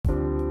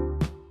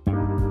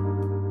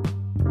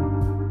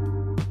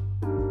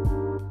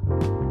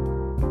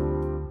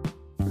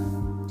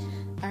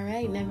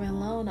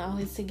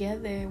always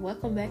together.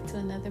 Welcome back to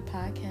another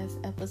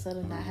podcast episode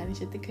of Not Hiding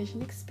Shit, the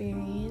Christian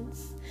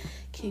Experience.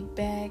 Kick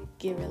back,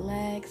 get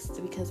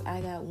relaxed, because I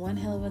got one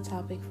hell of a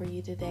topic for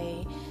you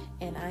today,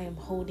 and I am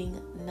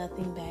holding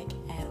nothing back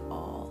at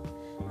all.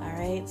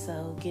 Alright,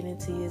 so get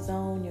into your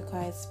zone, your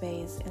quiet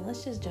space, and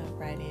let's just jump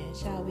right in,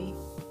 shall we?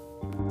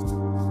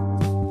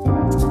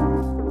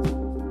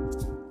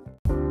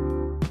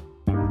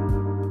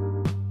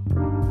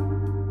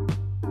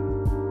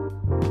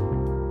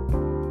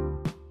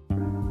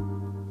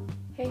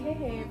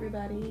 Hey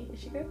everybody,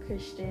 it's your girl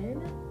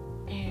Christian,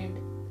 and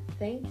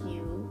thank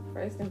you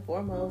first and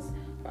foremost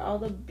for all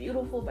the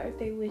beautiful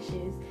birthday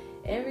wishes.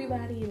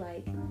 Everybody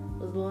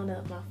was blowing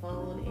up my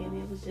phone, and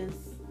it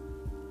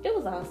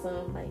was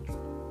awesome.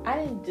 I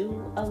didn't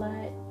do a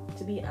lot,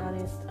 to be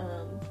honest.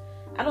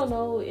 I don't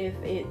know if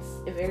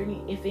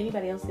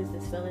anybody else gets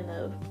this feeling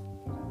of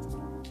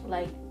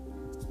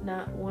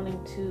not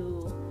wanting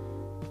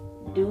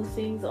to do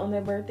things on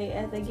their birthday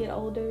as they get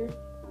older.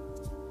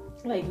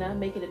 Not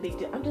make it a big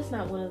deal. I'm just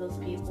not one of those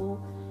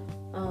people.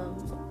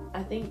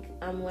 I think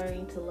I'm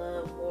learning to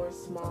love more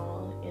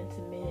small,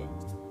 intimate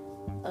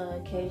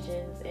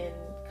occasions, and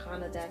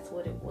kind of that's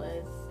what it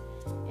was.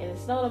 And it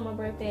snowed on my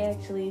birthday,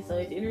 actually, so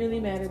it didn't really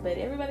matter, but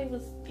everybody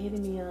was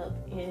hitting me up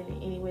in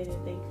any way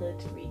that they could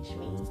to reach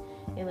me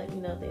and let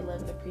me know they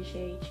love and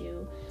appreciate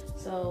you.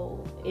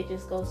 So it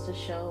just goes to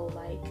show,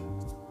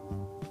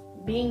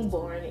 being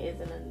born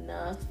isn't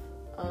enough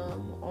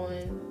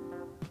on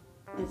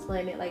this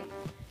planet.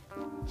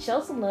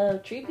 Show some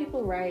love, treat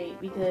people right,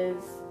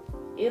 because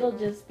it'll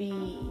just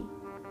be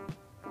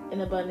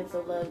an abundance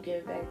of love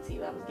given back to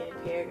you. I was getting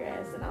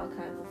paragraphs and all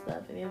kinds of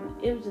stuff, and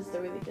it was just a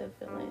really good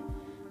feeling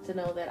to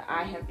know that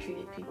I have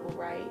treated people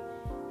right,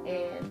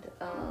 and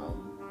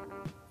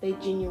they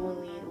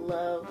genuinely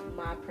love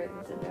my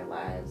presence in their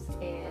lives,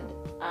 and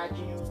I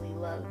genuinely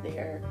love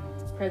their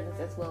presence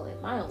as well in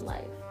my own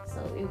life.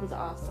 So it was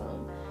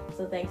awesome.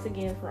 So thanks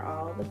again for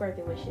all the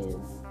birthday wishes.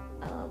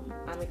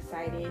 I'm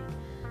excited.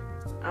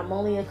 I'm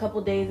only a couple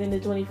days into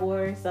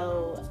 24,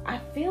 so I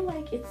feel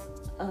like it's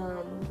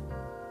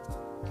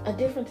a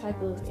different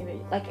type of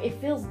energy. It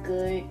feels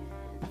good.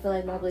 I feel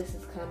like my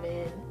blessings come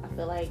in. I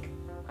feel like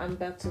I'm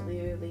about to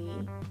literally,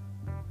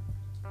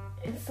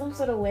 in some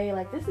sort of way,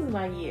 this is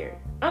my year.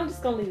 I'm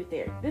just gonna leave it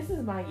there. This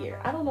is my year.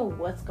 I don't know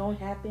what's gonna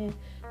happen,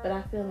 but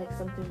I feel like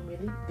something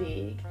really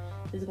big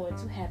is going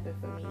to happen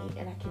for me,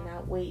 and I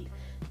cannot wait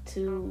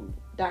to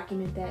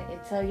document that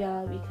and tell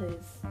y'all,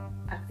 because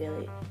I feel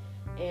it.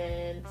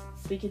 And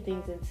speaking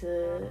things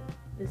into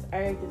this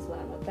earth is what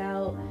I'm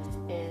about,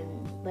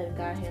 and letting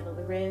God handle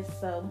the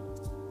rest. So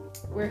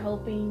we're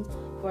hoping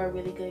for a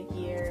really good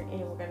year,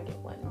 and we're gonna get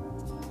one.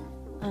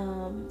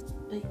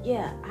 But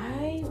yeah,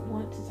 I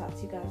want to talk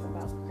to you guys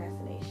about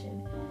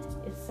procrastination.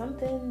 It's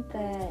something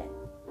that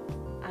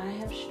I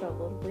have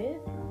struggled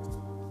with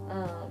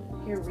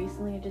here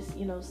recently, and just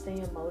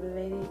staying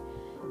motivated,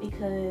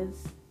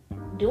 because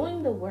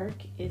doing the work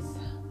is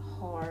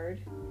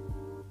hard,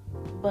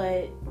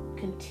 but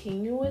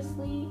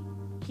continuously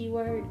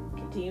doing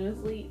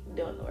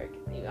the work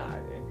is even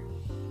harder.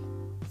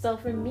 So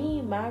for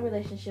me, my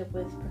relationship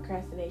with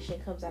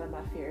procrastination comes out of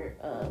my fear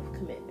of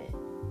commitment.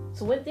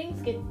 So when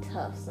things get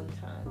tough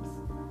sometimes,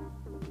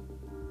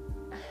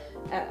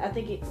 I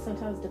think it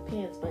sometimes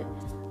depends, but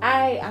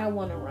I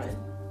want to run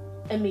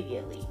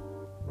immediately.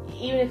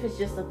 Even if it's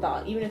just a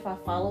thought, even if I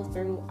follow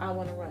through, I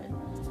want to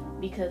run,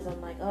 because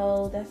I'm like,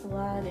 oh, that's a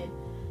lot. And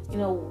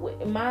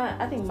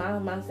I think my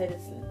mindset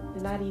is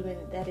not even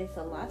that it's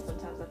a lot.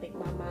 Sometimes I think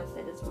my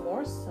mindset is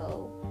more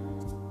so,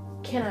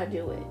 can I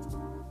do it?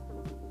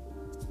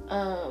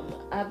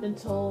 I've been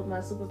told my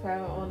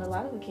superpower on a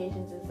lot of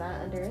occasions is I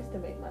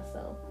underestimate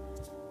myself,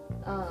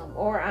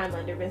 or I'm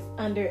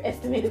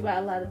underestimated by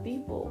a lot of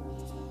people,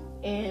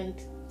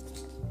 and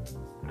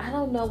I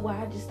don't know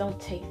why I just don't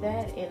take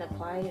that and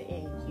apply it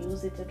and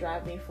use it to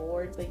drive me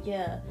forward. But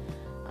yeah,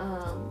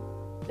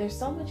 there's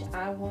so much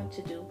I want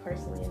to do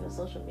personally in the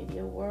social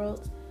media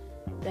world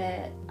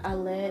that I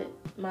let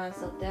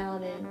myself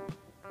down, and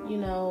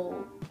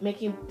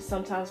making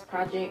sometimes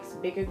projects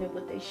bigger than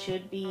what they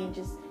should be, and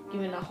just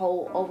giving a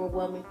whole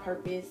overwhelming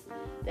purpose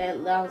that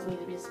allows me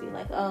to just be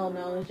like, oh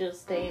no, it's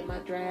just stay in my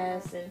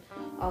drafts and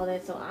all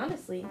that. So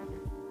honestly,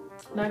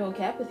 I'm not gonna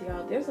cap with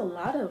y'all, there's a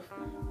lot of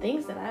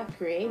things that I've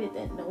created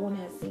that no one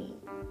has seen,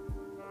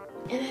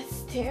 and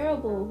it's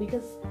terrible,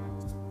 because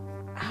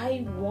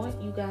I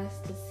want you guys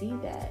to see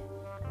that.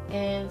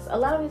 And a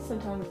lot of it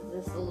sometimes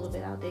is just a little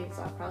bit outdated,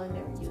 so I probably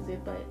never use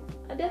it, but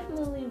I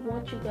definitely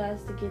want you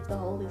guys to get the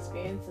whole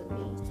experience of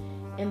me.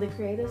 And the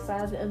creative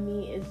side of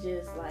me is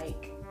just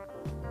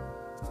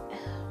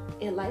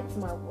it lights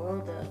my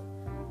world up.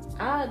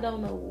 I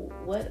don't know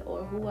what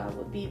or who I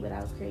would be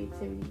without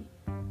creativity.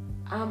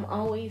 I'm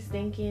always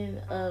thinking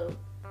of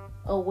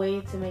a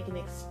way to make an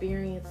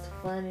experience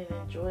fun and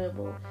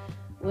enjoyable,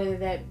 whether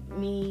that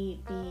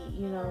me be,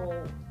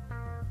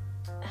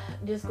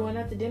 just going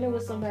out to dinner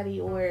with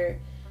somebody, or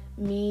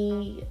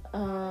me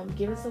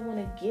giving someone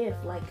a gift.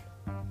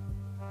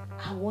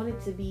 I want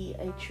it to be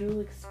a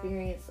true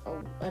experience,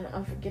 an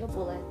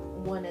unforgettable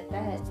one at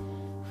that,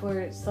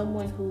 for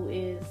someone who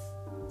is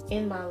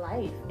in my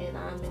life and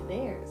I'm in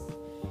theirs.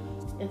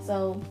 And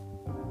so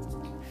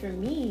for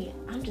me,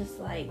 I'm just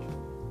like,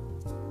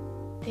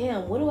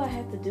 damn, what do I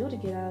have to do to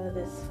get out of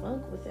this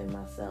funk within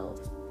myself?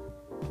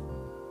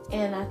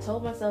 And I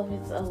told myself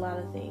it's a lot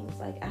of things.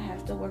 Like, I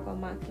have to work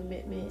on my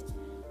commitment,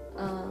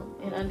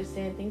 and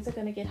understand things are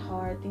going to get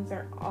hard. Things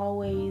are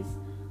always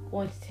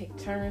going to take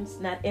turns.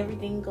 Not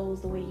everything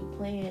goes the way you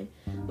plan,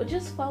 but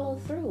just follow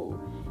through.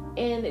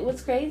 And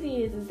what's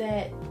crazy is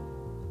that,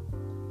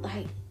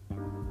 like,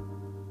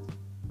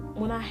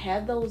 when I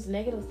have those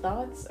negative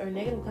thoughts or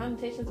negative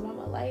connotations about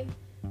my life,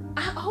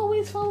 I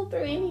always follow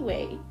through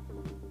anyway.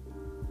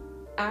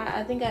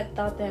 I think I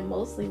thought that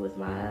mostly with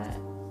my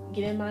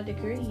getting my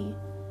degree.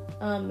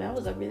 That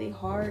was a really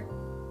hard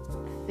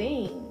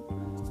thing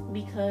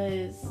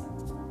because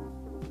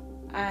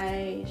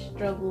I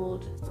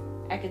struggled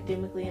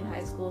academically in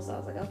high school. So I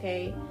was like,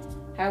 okay,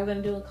 how are we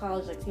going to do in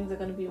college? Like, things are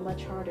going to be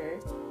much harder.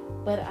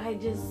 But I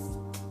just,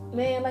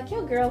 man, like,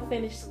 your girl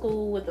finished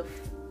school with a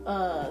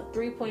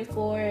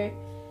 3.4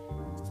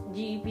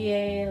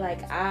 GPA.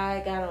 Like,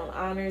 I got on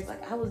honors.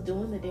 Like, I was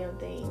doing the damn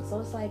thing.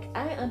 So it's like,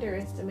 I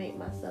underestimate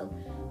myself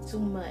too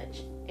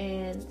much.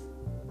 And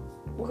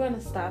we're going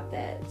to stop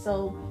that.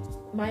 So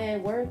my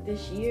work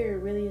this year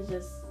really is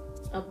just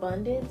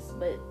abundance,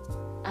 but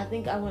I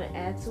think I want to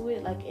add to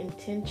it, like,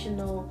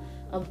 intentional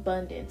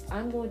abundance.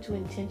 I'm going to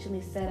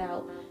intentionally set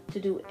out to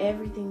do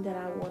everything that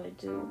I want to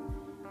do.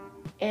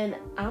 And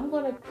I'm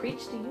going to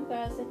preach to you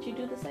guys that you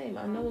do the same.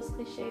 I know it's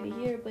cliche to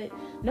hear, but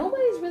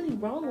nobody's really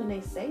wrong when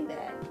they say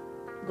that.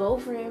 Go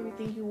for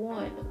everything you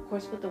want. Of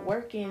course, put the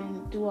work in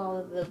and do all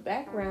of the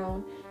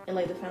background and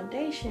lay the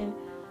foundation,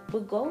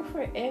 but go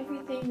for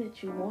everything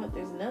that you want.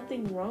 There's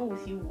nothing wrong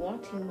with you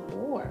wanting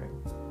more.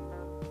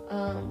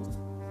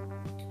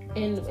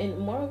 And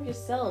more of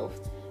yourself.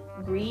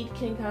 Greed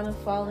can kind of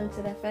fall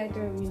into that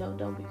factor of,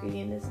 don't be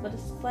greedy in this. But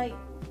it's like,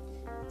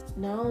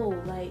 no,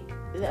 like,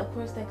 of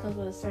course that comes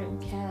with a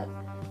certain cap.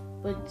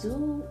 But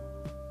do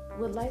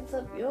what lights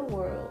up your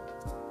world.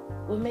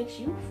 What makes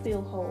you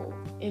feel whole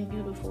and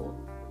beautiful.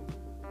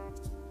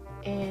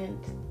 And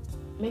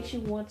makes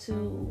you want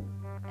to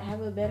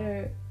have a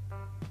better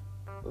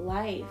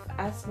life.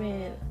 I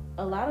spent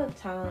a lot of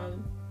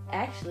time,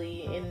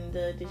 actually, in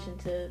the addition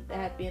to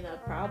that being a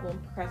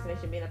problem,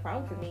 procrastination being a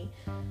problem for me,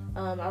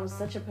 I was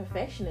such a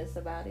perfectionist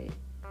about it.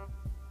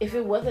 If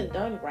it wasn't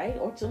done right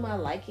or to my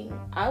liking,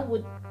 I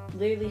would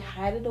literally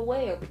hide it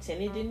away or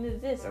pretend it didn't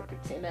exist or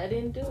pretend I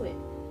didn't do it.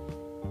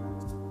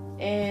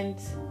 And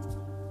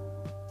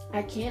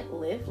I can't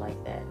live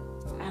like that.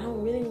 I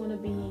don't really want to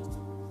be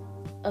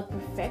a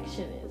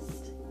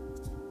perfectionist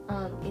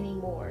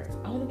anymore.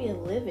 I want to be a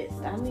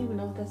livist. I don't even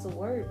know if that's a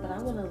word, but I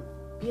want to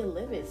be a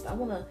livist. I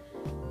want to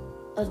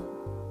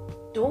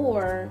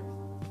adore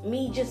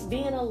me just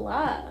being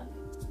alive,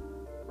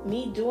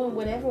 me doing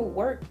whatever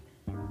work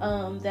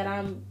that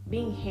I'm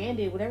being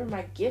handed, whatever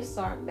my gifts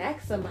are,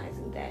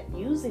 maximizing that,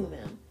 using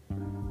them.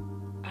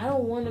 I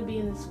don't want to be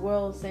in this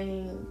world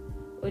saying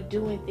or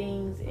doing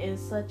things in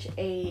such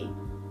a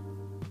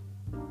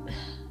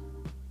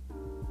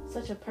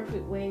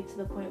perfect way to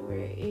the point where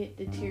it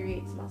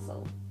deteriorates my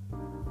soul.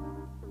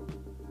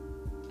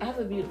 I have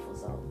a beautiful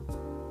soul.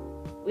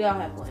 We all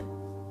have one.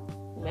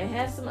 We may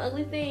have some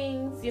ugly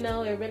things,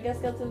 everybody got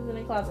skeletons in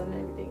their closet and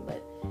everything,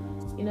 but,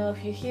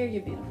 if you're here,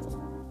 you're beautiful.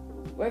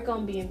 Work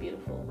on being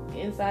beautiful,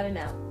 inside and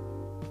out.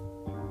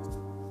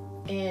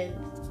 And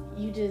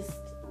you just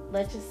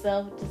let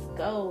yourself just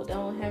go.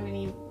 Don't have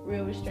any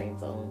real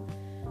restraints on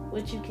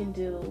what you can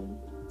do.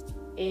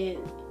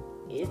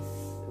 It's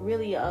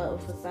really a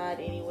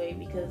facade anyway,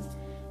 because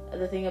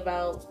the thing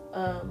about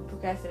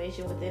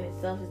procrastination within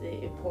itself is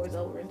that it pours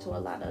over into a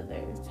lot of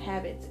other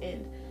habits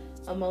and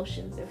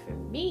emotions. And for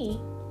me,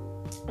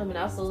 it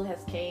also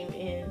has came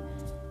in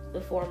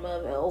the form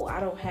of, I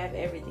don't have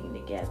everything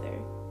together.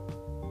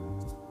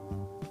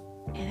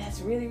 And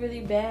that's really,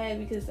 really bad,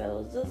 because I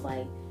was just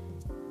like,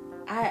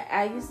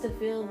 I used to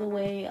feel the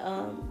way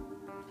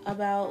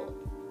about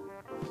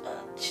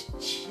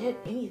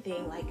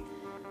anything, like,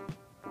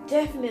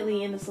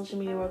 definitely in the social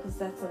media world, because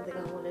that's something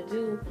I want to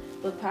do.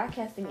 But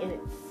podcasting in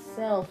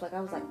itself, like,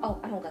 I was like,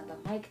 I don't got the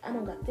mic, I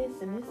don't got this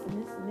and this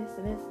and this and this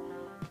and this.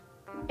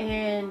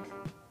 And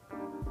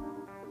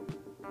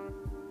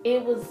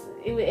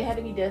it had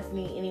to be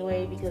destiny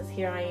anyway, because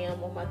here I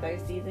am on my third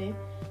season.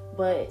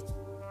 But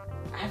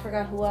I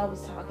forgot who I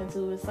was talking to.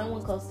 It was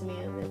someone close to me,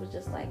 and it was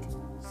just like,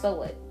 so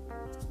what?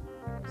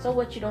 So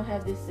what, you don't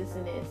have this, this,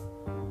 and this?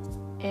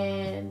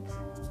 And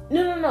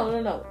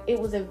no. It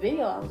was a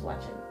video I was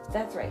watching.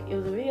 That's right. It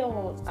was a video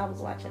I was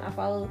watching. I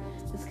follow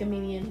this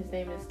comedian. His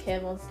name is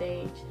Kev on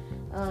Stage.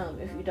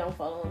 If you don't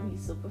follow him,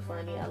 he's super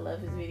funny. I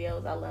love his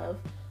videos. I love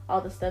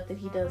all the stuff that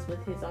he does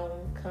with his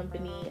own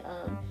company.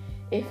 I'm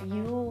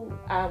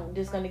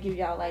just going to give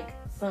y'all, like,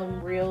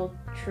 some real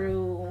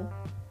true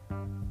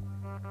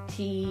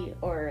tea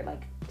or,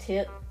 like,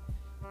 tip.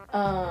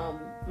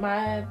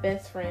 My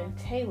best friend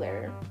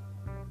Taylor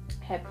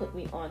had put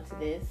me onto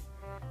this.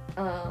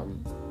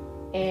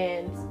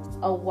 And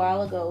a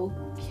while ago,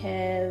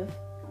 Kev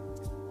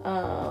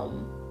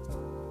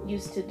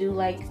used to do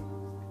like,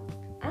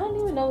 I don't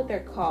even know what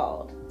they're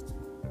called,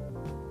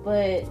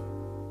 but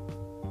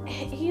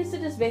he used to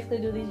just basically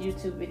do these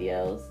YouTube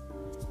videos,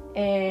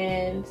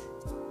 and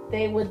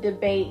they would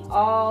debate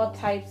all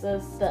types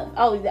of stuff.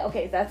 Oh,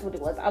 okay, that's what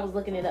it was. I was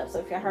looking it up, so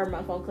if you heard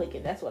my phone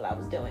clicking, that's what I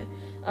was doing.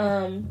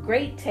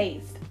 Great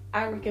Taste.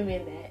 I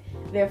recommend that.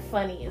 They're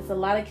funny. It's a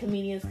lot of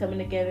comedians coming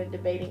together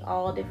debating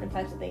all different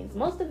types of things.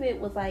 Most of it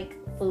was like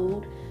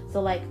food.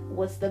 So like,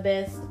 what's the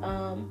best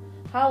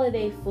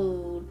holiday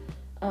food?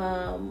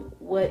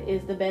 What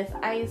is the best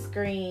ice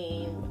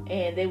cream?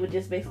 And they would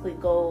just basically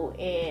go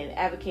and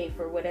advocate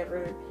for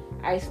whatever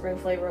ice cream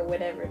flavor or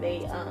whatever they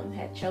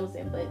had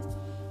chosen. But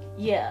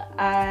yeah,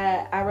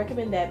 I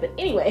recommend that. But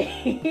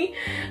anyway,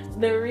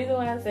 the reason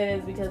why I said it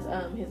is because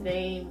his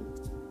name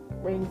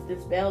rings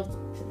this bell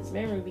to this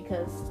memory,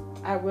 because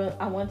I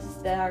wanted to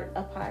start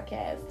a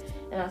podcast,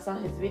 and I saw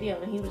his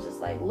video, and he was just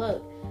like,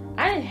 look,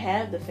 I didn't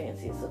have the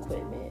fanciest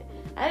equipment.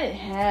 I didn't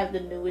have the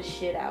newest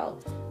shit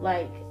out.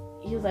 Like,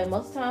 he was like,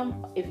 most of the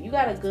time, if you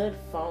got a good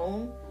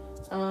phone,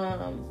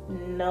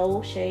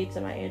 no shade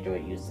to my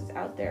Android users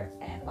out there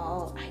at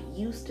all. I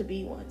used to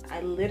be one.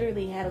 I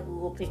literally had a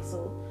Google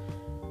Pixel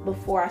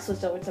before I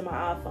switched over to my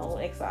iPhone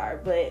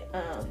XR, but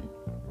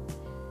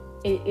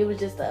it was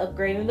just the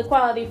upgrade in the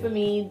quality for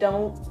me.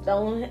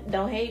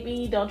 Don't hate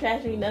me, don't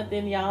trash me,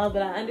 nothing, y'all.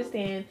 But I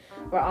understand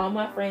for all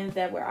my friends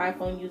that were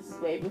iPhone users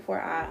way before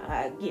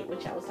I get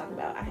what y'all was talking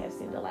about. I have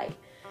seen the light.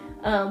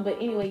 But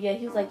anyway, yeah,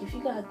 he was like, if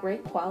you got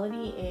great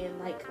quality and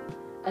like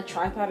a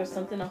tripod or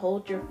something to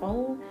hold your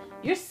phone,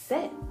 you're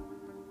set.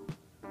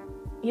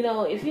 You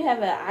know, if you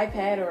have an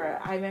iPad or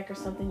an iMac or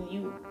something,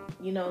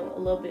 you know, a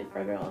little bit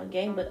further on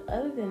game. But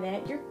other than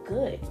that, you're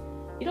good.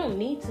 You don't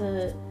need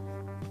to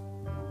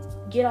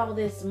get all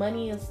this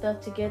money and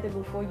stuff together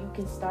before you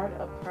can start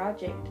a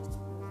project.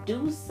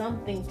 Do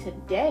something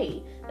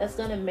today that's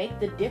gonna make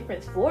the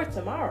difference for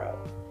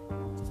tomorrow.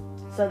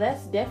 So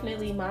that's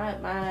definitely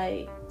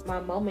my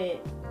moment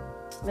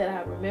that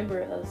I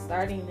remember of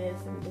starting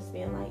this and just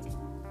being like,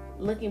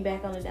 looking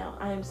back on it now,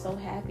 I am so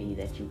happy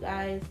that you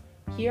guys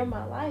hear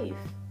my life.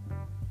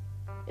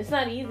 It's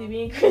not easy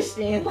being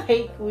Christian.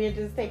 Like, we're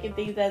just taking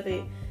things as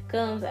it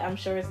comes. I'm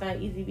sure it's not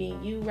easy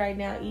being you right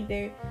now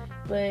either.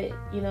 But,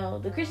 you know,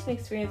 the Christian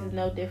experience is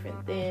no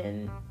different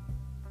than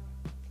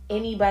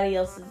anybody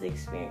else's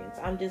experience.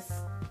 I'm just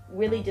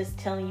really just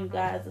telling you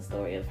guys the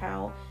story of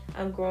how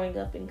I'm growing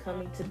up and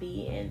coming to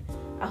be. And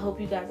I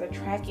hope you guys are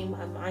tracking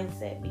my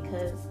mindset,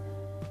 because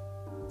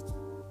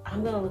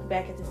I'm going to look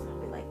back at this and I'll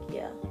be like,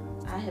 yeah,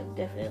 I have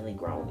definitely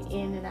grown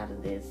in and out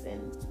of this.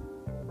 And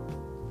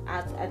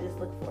I just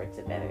look forward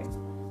to better.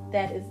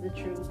 That is the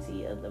truth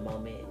of the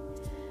moment.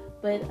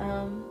 But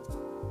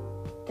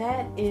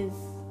that is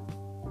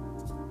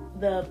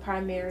the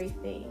primary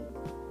thing.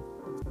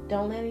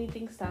 Don't let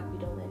anything stop you.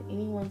 Don't let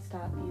anyone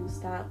stop you.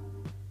 Stop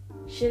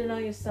shitting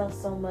on yourself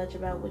so much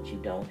about what you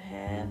don't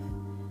have.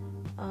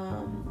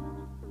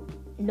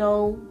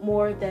 Know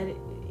more that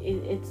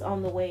it's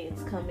on the way.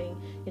 It's coming.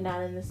 You're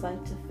not in this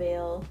life to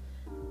fail.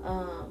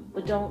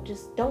 But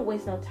don't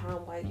waste no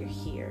time while you're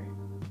here.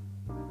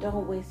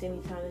 Don't waste any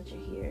time that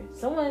you're here.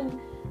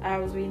 I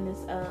was reading this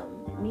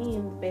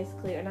meme,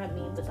 basically, or not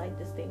meme, but like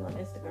this thing on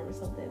Instagram or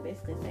something,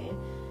 basically saying,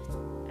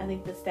 I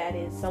think the stat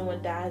is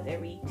someone dies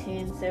every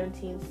 10,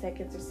 17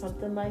 seconds or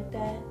something like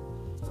that.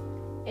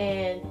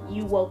 And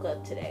you woke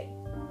up today.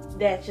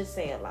 That should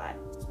say a lot.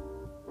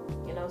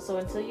 You know, so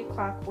until your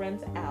clock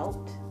runs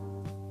out,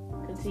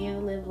 continue to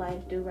live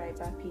life, do right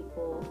by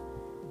people.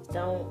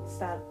 Don't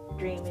stop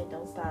dreaming.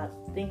 Don't stop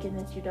thinking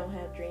that you don't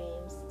have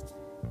dreams.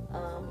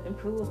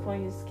 Improve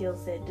upon your skill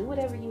set. Do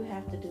whatever you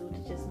have to do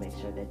to just make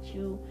sure that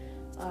you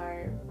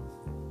are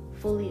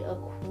fully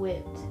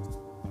equipped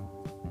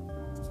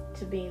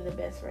to being the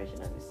best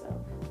version of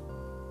yourself.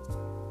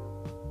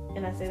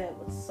 And I say that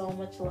with so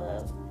much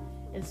love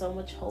and so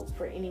much hope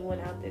for anyone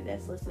out there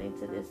that's listening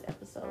to this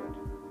episode.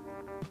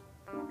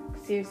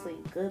 Seriously,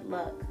 good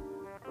luck.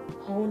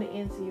 Hone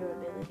into your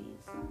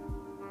abilities.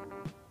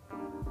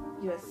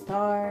 You're a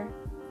star.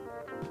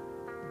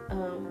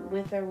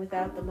 With or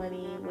without the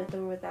money, with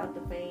or without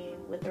the fame,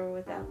 with or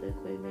without the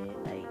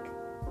equipment, like,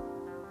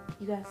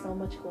 you got so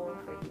much going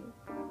for you.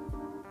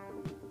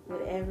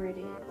 Whatever it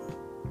is,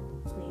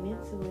 lean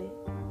into it,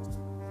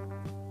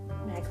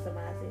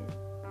 maximize it,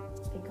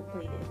 and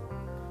complete it.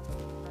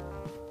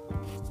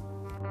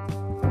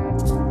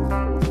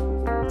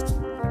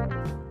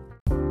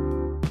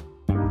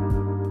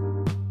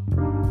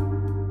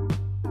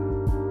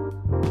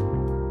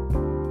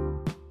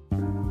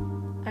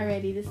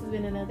 This has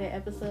been another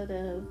episode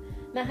of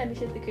Not Honey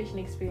Shit, the Christian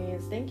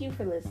Experience. Thank you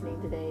for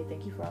listening today.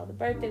 Thank you for all the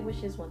birthday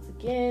wishes once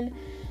again.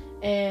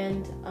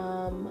 And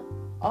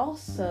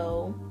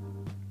also,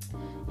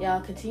 Y'all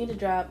continue to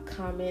drop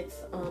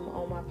comments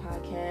on my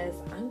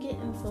podcast. I'm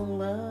getting some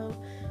love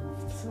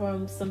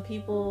from some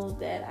people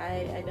that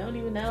I don't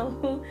even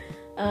know,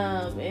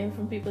 and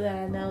from people that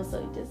I know.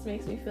 So it just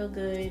makes me feel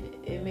good.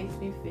 It makes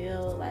me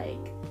feel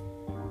like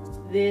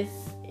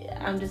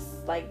I'm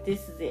just like,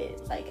 this is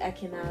it. Like, I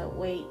cannot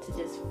wait to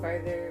just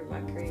further my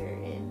career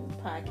in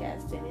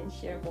podcasting and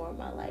share more of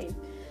my life.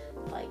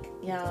 Like,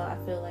 y'all, I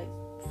feel like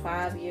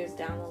 5 years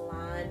down the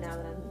line, now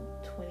that I'm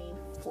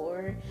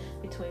 24,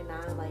 be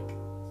 29, like,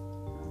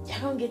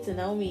 y'all gonna get to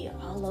know me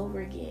all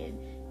over again.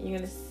 You're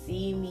gonna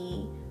see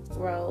me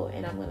grow,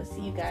 and I'm gonna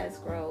see you guys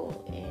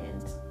grow,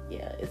 and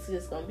yeah, it's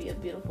just gonna be a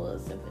beautiful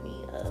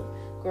symphony of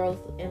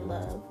growth and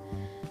love.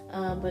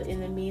 But in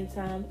the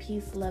meantime,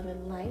 peace, love,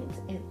 and light,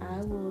 and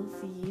I will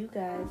see you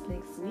guys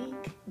next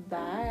week.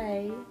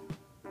 Bye.